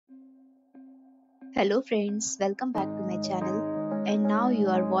Hello friends, welcome back to my channel, and now you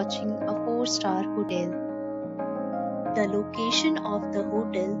are watching a 4-star hotel. The location of the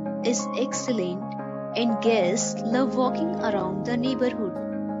hotel is excellent and guests love walking around the neighborhood.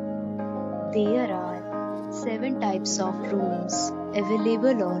 There are 7 types of rooms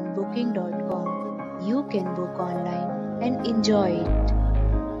available on booking.com. You can book online and enjoy it.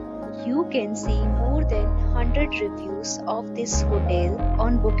 You can see more than 100 reviews of this hotel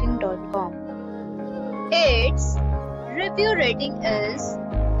on booking.com. Its review rating is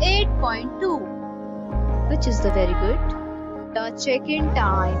 8.2, which is the very good. The check-in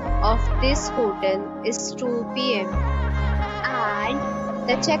time of this hotel is 2 p.m. and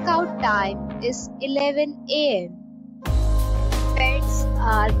the checkout time is 11 a.m. Pets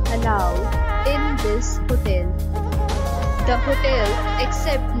are allowed in this hotel. The hotel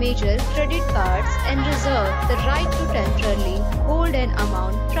accepts major credit cards and reserves the right to temporarily hold an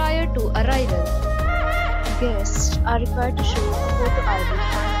amount prior to arrival. Guests are required to show a photo ID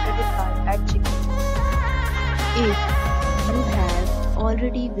and credit card at check-in. If you have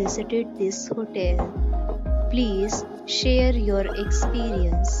already visited this hotel, please share your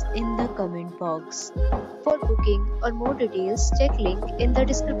experience in the comment box. For booking or more details, check link in the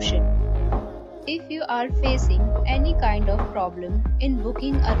description. If you are facing any kind of problem in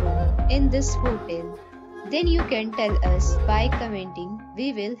booking a room in this hotel, then you can tell us by commenting.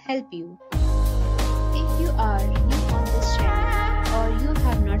 We will help you. If you are new on this channel or you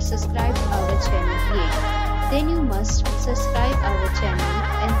have not subscribed our channel yet, then you must subscribe our channel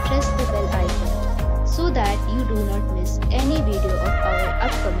and press the bell icon so that you do not miss any video of our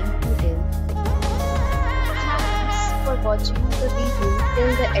upcoming hotel. Thanks for watching the video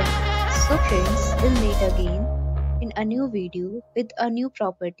till the end. So friends, we'll meet again in a new video with a new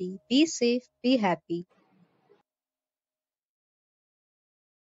property. Be safe, be happy.